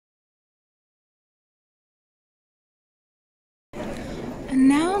And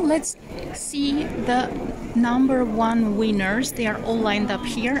now let's see the #1 winners. They are all lined up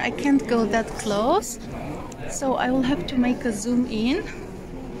here. I can't go that close, so I will have to make a zoom in.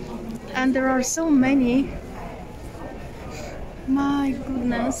 And there are so many. My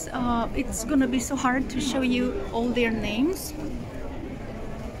goodness, it's gonna be so hard to show you all their names.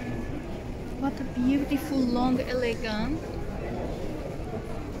 What a beautiful, long, elegant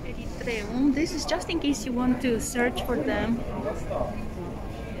Erythraeum. This is just in case you want to search for them.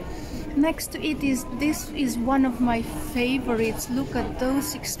 Next to it this is one of my favorites. Look at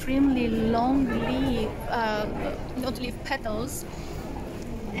those extremely long not leaf petals,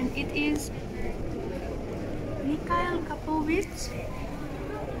 and it is Mikhail Kapovich.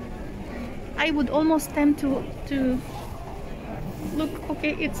 I would almost tempt to look.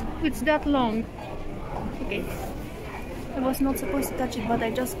 Okay, it's that long. Okay, I was not supposed to touch it, but I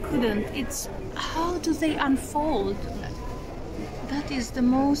just couldn't. It's how do they unfold? That is the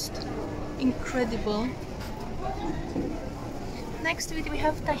most incredible. Next to it we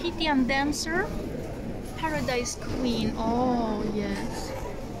have Tahitian Dancer, Paradise Queen. Oh yes.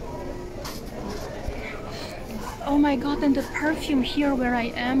 Oh my god, and the perfume here where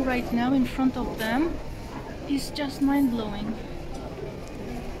I am right now in front of them is just mind-blowing.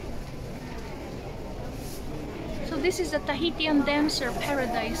 So this is the Tahitian Dancer,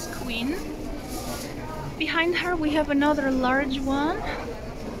 Paradise Queen. Behind her we have another large one,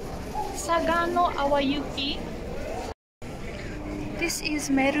 Sagano Awayuki. This is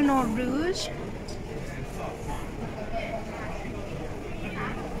Merino Rouge.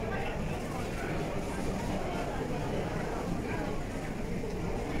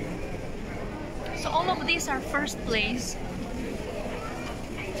 So all of these are first place.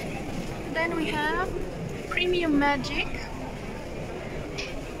 Then we have Premium Magic.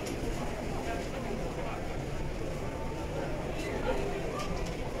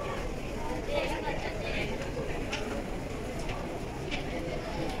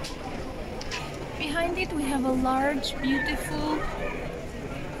 Behind it we have a large, beautiful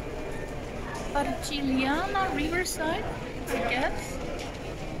Barciliana Riverside, I guess.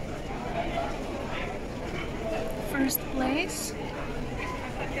 First place.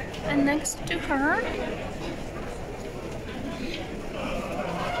 And next to her,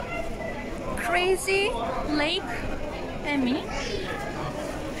 Crazy Lake Emmy.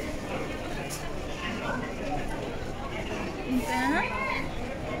 And then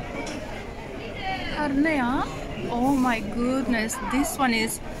Carnea. Oh my goodness, this one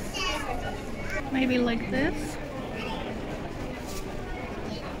is maybe like this.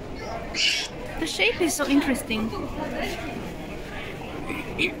 The shape is so interesting.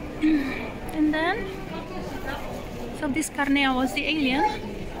 And then, so this Carnea was the alien.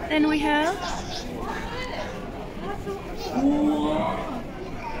 Then we have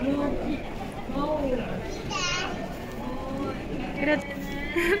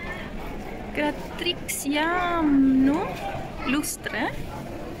Gratrixianum lustre.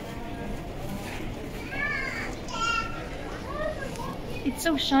 It's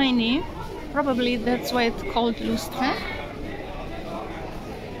so shiny. Probably that's why it's called lustre.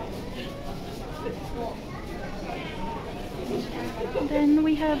 Then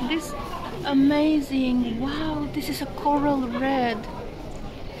we have this amazing, wow, this is a coral red.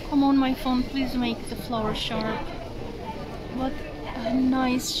 Come on my phone, please make the flower sharp. What a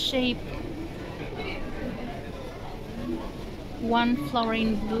nice shape. One flower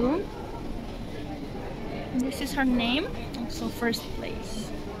in bloom. And this is her name, also first place.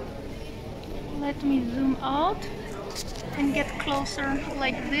 Let me zoom out and get closer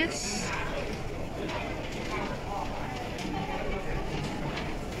like this.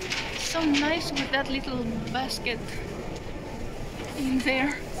 So nice with that little basket in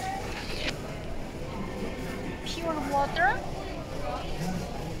there. Pure water.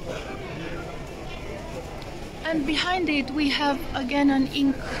 And behind it we have again an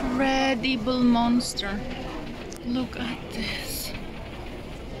incredible monster. Look at this.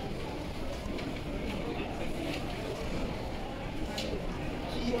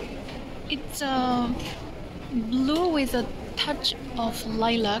 It's blue with a touch of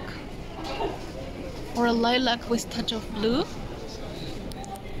lilac, or a lilac with touch of blue.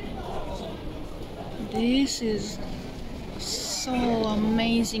 This is so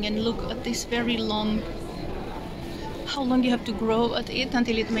amazing, and look at this very long, how long you have to grow at it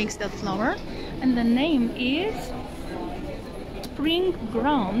until it makes that flower. And the name is Spring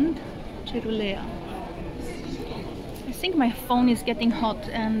Ground Cerulea. I think my phone is getting hot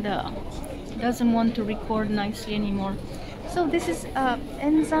and doesn't want to record nicely anymore. So this is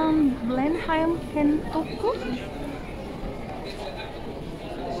Enzan Blenheim Kentoku.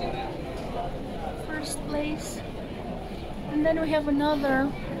 place. And then we have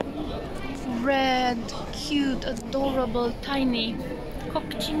another red, cute, adorable, tiny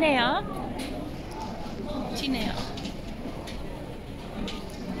coccinea. Coccinea.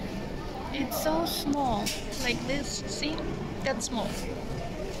 It's so small, like this, see? That small.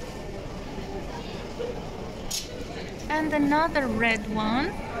 And another red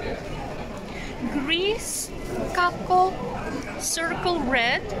one. Grease Kako Circle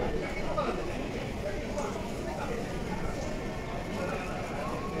Red.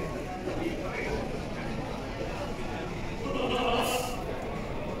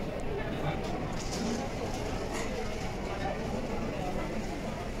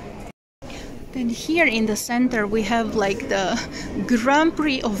 Then here in the center we have like the Grand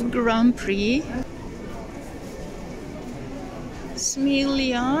Prix of Grand Prix.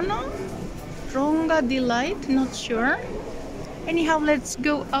 Smiliano? Ronga Delight? Not sure. Anyhow, let's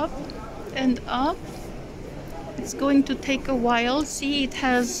go up and up. It's going to take a while. See, it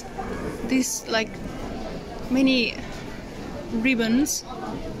has this like many ribbons.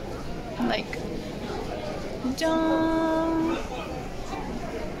 Like, dun,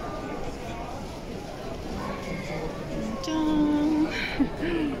 dun.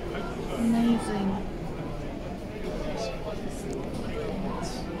 Amazing.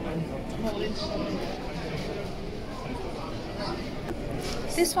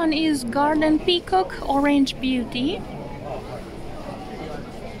 This one is Garden Peacock Orange Beauty.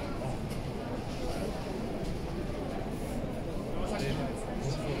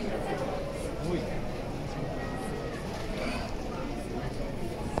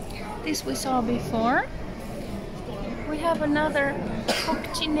 This we saw before. We have another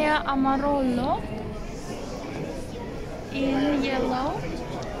Coccinea Amarolo in yellow.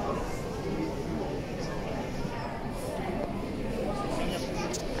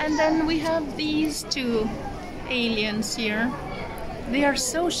 And then we have these two aliens here. They are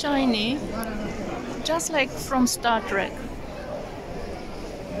so shiny, just like from Star Trek.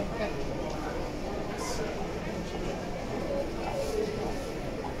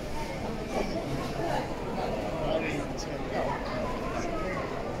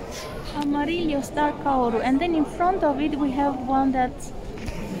 Amarillo Star Kaoru. And then in front of it we have one that's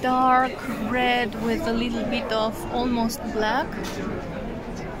dark red with a little bit of almost black.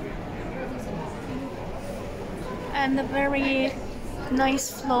 And a very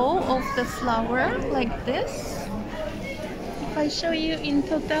nice flow of the flower like this. If I show you in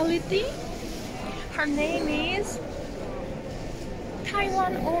totality, her name is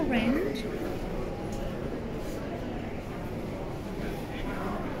Taiwan Orange.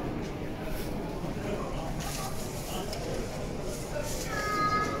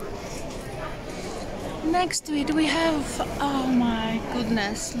 Next to it we have, oh my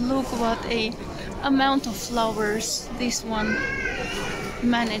goodness, look what a amount of flowers this one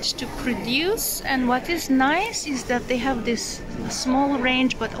managed to produce. And what is nice is that they have this small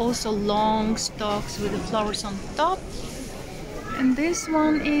range but also long stalks with the flowers on top. And this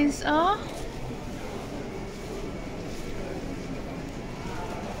one is a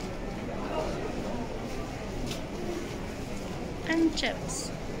and chips.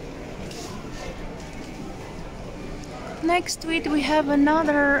 Next to it we have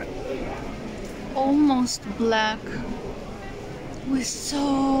another almost black with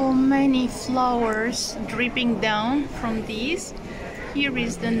so many flowers dripping down from these. Here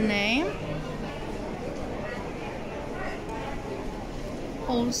is the name.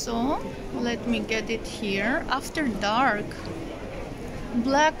 Also, let me get it here. After Dark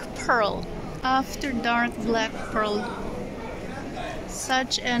Black Pearl. After Dark Black Pearl.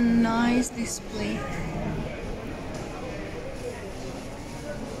 Such a nice display.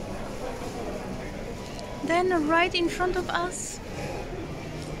 Then right in front of us,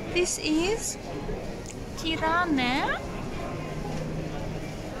 this is Tirane.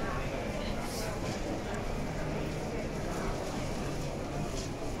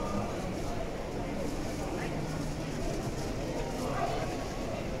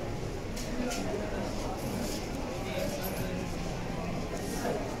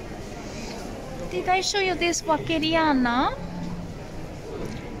 Did I show you this Wakeriana?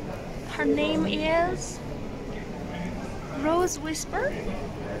 Her name is Rose Whisper.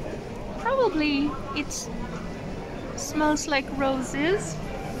 Probably it smells like roses.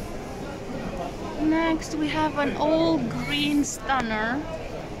 Next we have an all green stunner.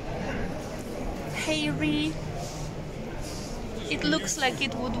 Hairy. It looks like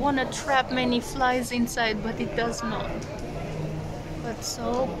it would want to trap many flies inside, but it does not. But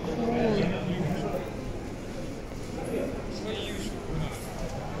so cool.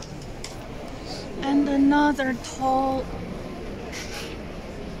 And another tall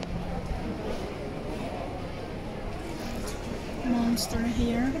monster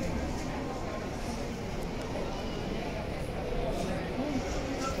here.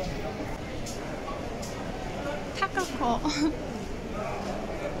 Takako.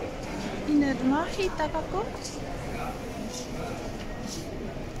 Inermahi Takako.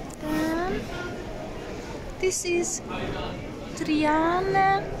 Then this is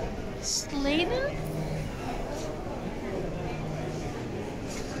Triane Sladen.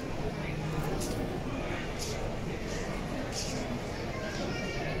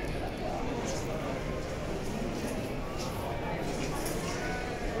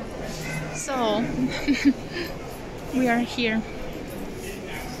 So we are here.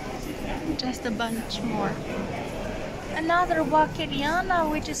 Just a bunch more. Another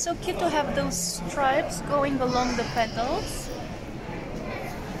Wakeriana, which is so cute to have those stripes going along the petals.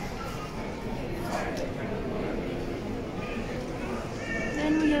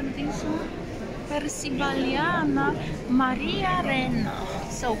 Then we have this one, Persivaliana Maria Rena.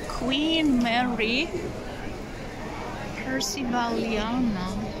 So Queen Mary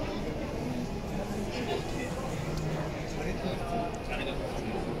Persivaliana.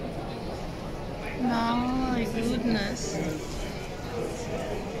 My goodness.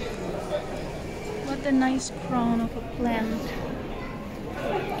 What a nice crown of a plant.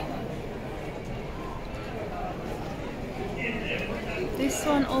 This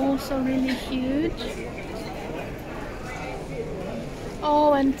one also really huge.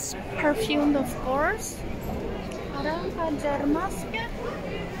 Oh, and it's perfumed, of course. Aranka Jarmaska.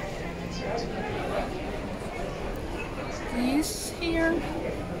 This here.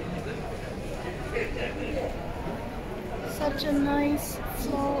 Such a nice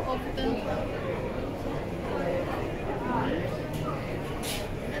flow of the,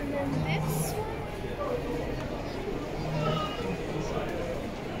 and then this one.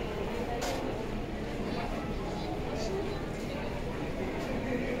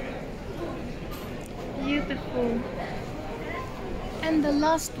 Beautiful. And the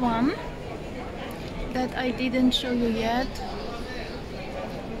last one that I didn't show you yet.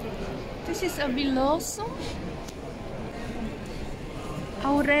 This is a Villoso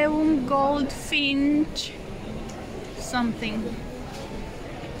Aureum Goldfinch something.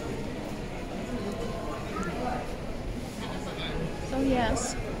 So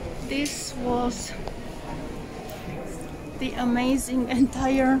yes, this was the amazing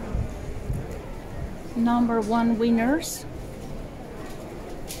entire #1 winners,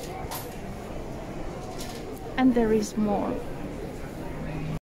 and there is more.